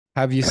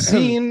Have you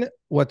seen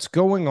what's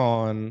going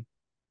on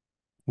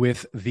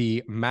with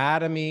the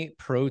Mattamy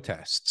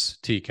protests,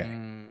 TK?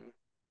 Mm,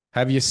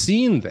 Have you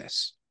seen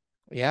this?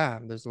 yeah,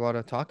 there's a lot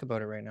of talk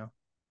about it right now.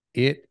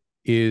 It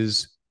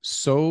is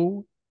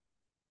so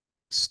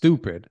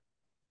stupid.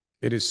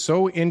 It is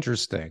so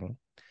interesting.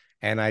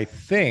 And I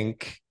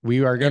think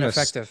we are going to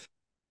Ineffective.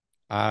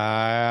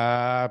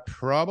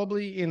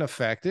 probably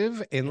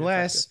ineffective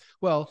unless, Ineffective.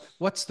 well,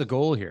 what's the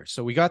goal here?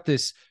 So we got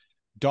this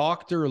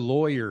doctor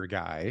lawyer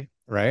guy,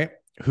 right?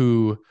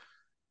 Who,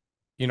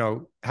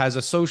 has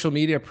a social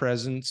media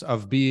presence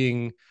of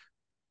being,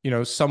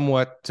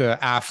 somewhat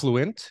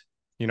affluent.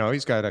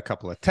 He's got a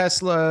couple of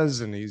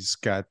Teslas and he's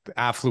got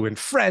affluent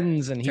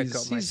friends and Check out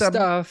he's my he's a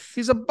stuff.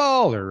 he's a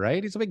baller,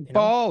 right? He's a big You know,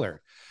 baller.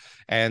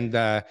 And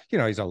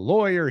he's a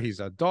lawyer, he's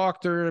a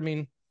doctor. I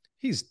mean,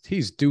 he's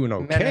doing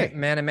okay.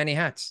 man of many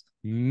hats,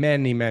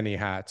 Many, many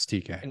hats,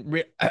 TK.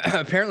 and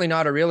apparently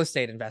not a real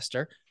estate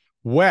investor.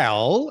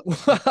 Well,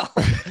 Well,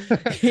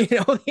 he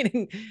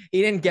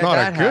didn't get not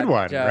a that good hat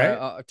one,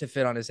 right? to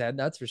fit on his head.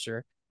 That's for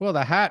sure. Well,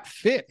 the hat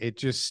fit. It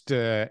just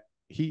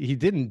he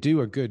didn't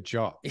do a good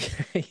job,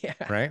 Yeah,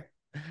 right?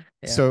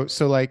 yeah. So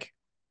like,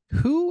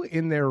 who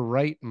in their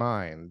right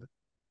mind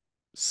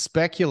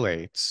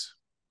speculates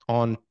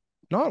on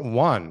not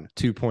one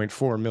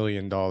 $2.4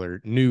 million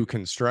new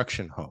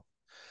construction home,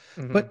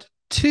 Hmm. but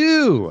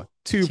two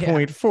Yeah.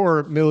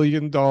 $2.4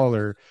 million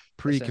Listen,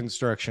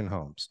 pre-construction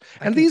homes?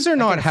 I And can these are I can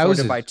not afford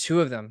to buy houses.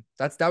 two of them.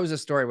 That was the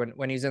story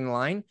when he's in the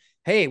line.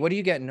 Hey, what are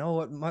you getting?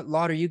 No, what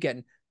lot are you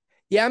getting?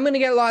 Yeah, I'm gonna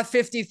get lot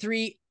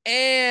 53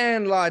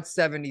 and lot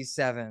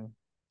 77.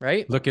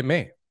 Right? Look at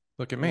me.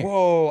 Look at me.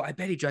 Whoa, I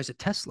bet he drives a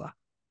Tesla.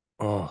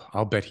 Oh,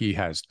 I'll bet he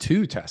has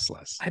two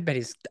Teslas. I bet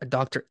he's a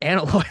doctor and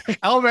a lawyer.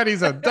 I'll bet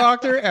he's a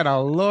doctor and a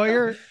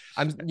lawyer.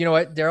 You know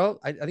what, Darryl?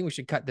 I think we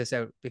should cut this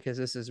out because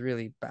this is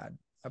really bad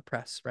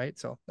press, right?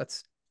 So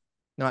let's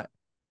not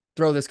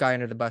throw this guy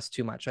under the bus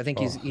too much. I think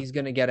Oh, he's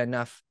gonna get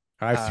enough.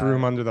 I threw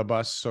him under the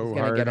bus He's so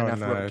gonna hard get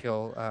enough on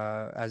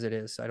roadkill as it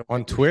is. I don't on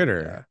think we should.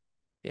 Twitter.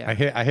 Yeah,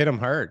 I hit him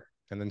hard,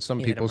 and then some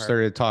he hit him people hard.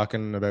 started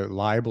talking about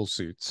libel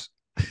suits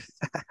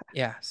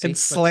Yeah. and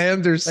See,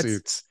 slander let's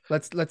suits.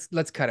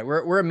 let's cut it.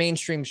 We're a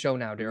mainstream show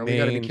now, Daryl. We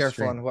got to be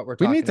careful Mainstream. on what we're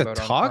We need talking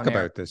to about talk on air.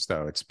 about this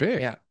though. It's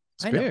big. Yeah,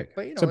 It's I know, big.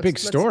 but It's a big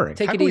let's story.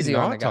 take How it can we easy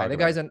on the not guy. talk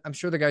about it? I'm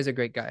sure the guy's a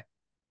great guy,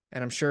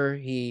 and I'm sure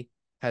he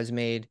has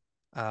made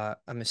a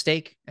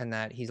mistake and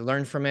that he's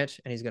learned from it,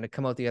 and he's going to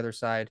come out the other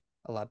side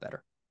a lot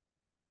better.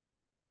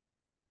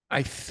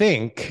 I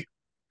think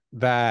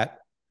that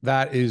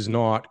that is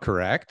not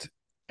correct.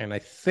 And I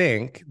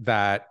think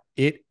that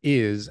it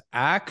is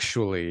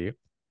actually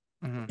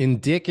Mm-hmm.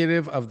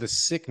 indicative of the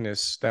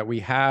sickness that we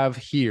have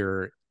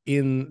here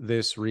in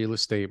this real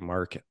estate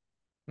market.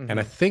 And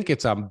I Mm-hmm. think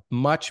it's a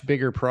much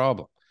bigger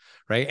problem,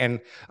 right?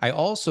 And I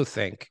also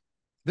think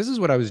this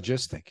is what I was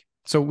just thinking.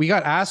 So we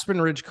got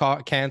Aspen Ridge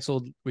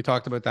canceled. We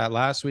talked about that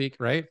last week,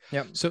 right?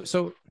 Yep.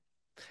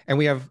 And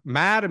we have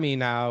Mattamy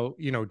now,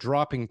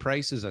 dropping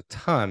prices a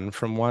ton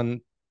from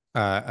one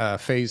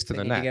phase to They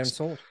the need to get him next.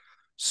 sold.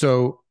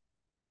 So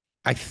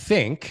I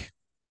think,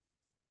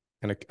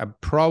 and I'm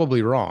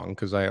probably wrong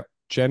because I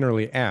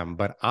generally am,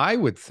 but I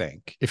would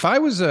think if I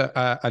was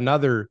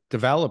another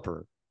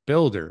developer,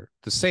 builder,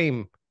 the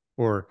same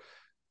or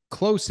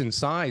close in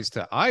size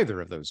to either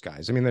of those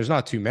guys. I mean, there's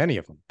not too many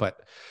of them, but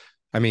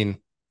I mean,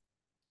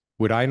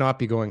 would I not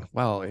be going,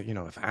 well,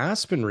 if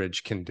Aspen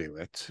Ridge can do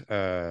it,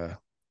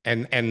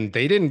 and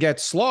they didn't get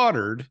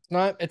slaughtered.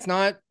 It's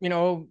not,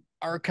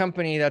 our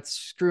company that's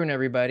screwing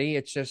everybody.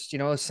 It's just,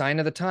 a sign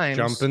of the Jump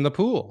times. in the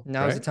pool,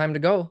 Now's the right? time to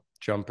go.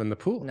 Jump in the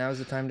pool. Now's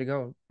the time to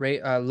go.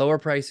 Rate lower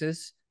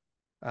prices,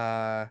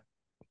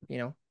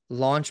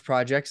 launch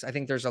projects. I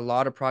think there's a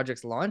lot of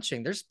projects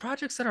launching. There's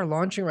projects that are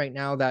launching right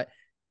now that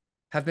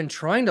have been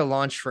trying to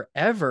launch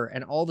forever,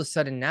 and all of a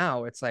sudden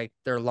now it's like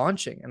they're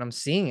launching, and I'm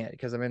seeing it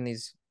because I'm in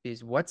these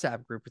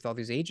WhatsApp group with all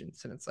these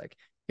agents, and it's like,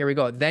 here we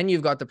go. Then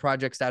you've got the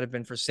projects that have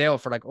been for sale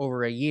for like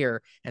over a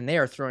year, and they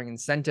are throwing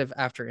incentive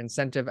after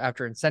incentive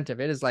after incentive.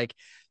 It is like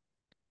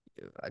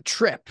a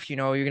trip. You're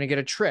going to get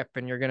a trip,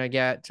 and you're going to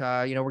get,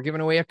 we're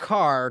giving away a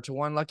car to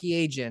one lucky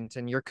agent,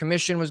 and your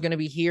commission was going to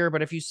be here,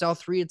 but if you sell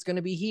three, it's going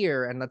to be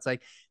here. And that's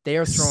like, they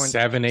are throwing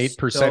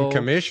 7-8% so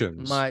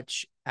commissions.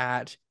 much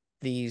at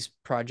these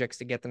projects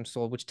to get them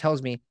sold, which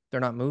tells me they're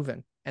not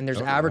moving. And there's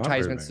No, they're not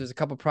advertisements. moving. There's a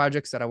couple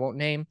projects that I won't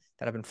name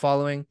that I've been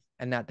following,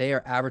 and that they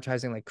are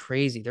advertising like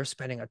crazy. They're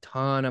spending a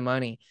ton of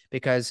money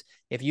because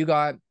if you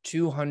got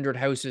 200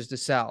 houses to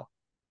sell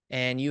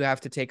and you have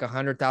to take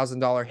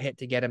 $100,000 hit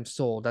to get them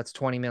sold, that's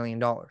 $20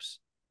 million,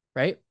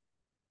 right?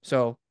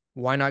 So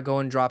why not go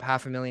and drop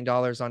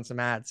 $500,000 on some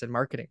ads and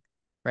marketing,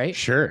 right?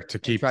 Sure, to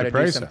And keep try the to do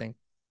price up. something.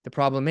 The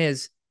problem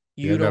is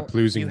You you end don't up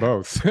losing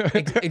both.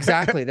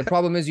 exactly. The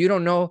problem is you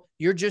don't know.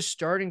 You're just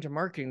starting to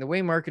marketing. The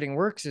way marketing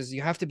works is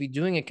you have to be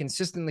doing it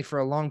consistently for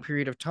a long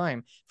period of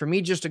time. For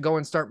me, just to go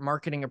and start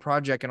marketing a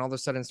project and all of a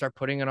sudden start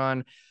putting it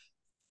on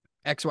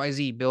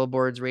XYZ,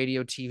 billboards,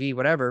 radio, TV,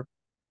 whatever,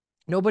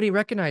 nobody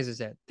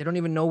recognizes it. They don't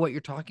even know what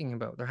you're talking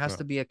about. There has No.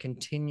 to be a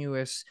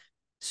continuous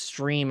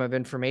stream of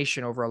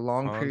information over a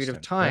long period of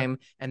Constant. Yeah. time.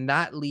 And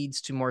that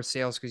leads to more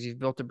sales because you've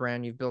built a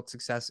brand, you've built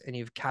success, and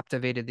you've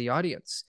captivated the audience.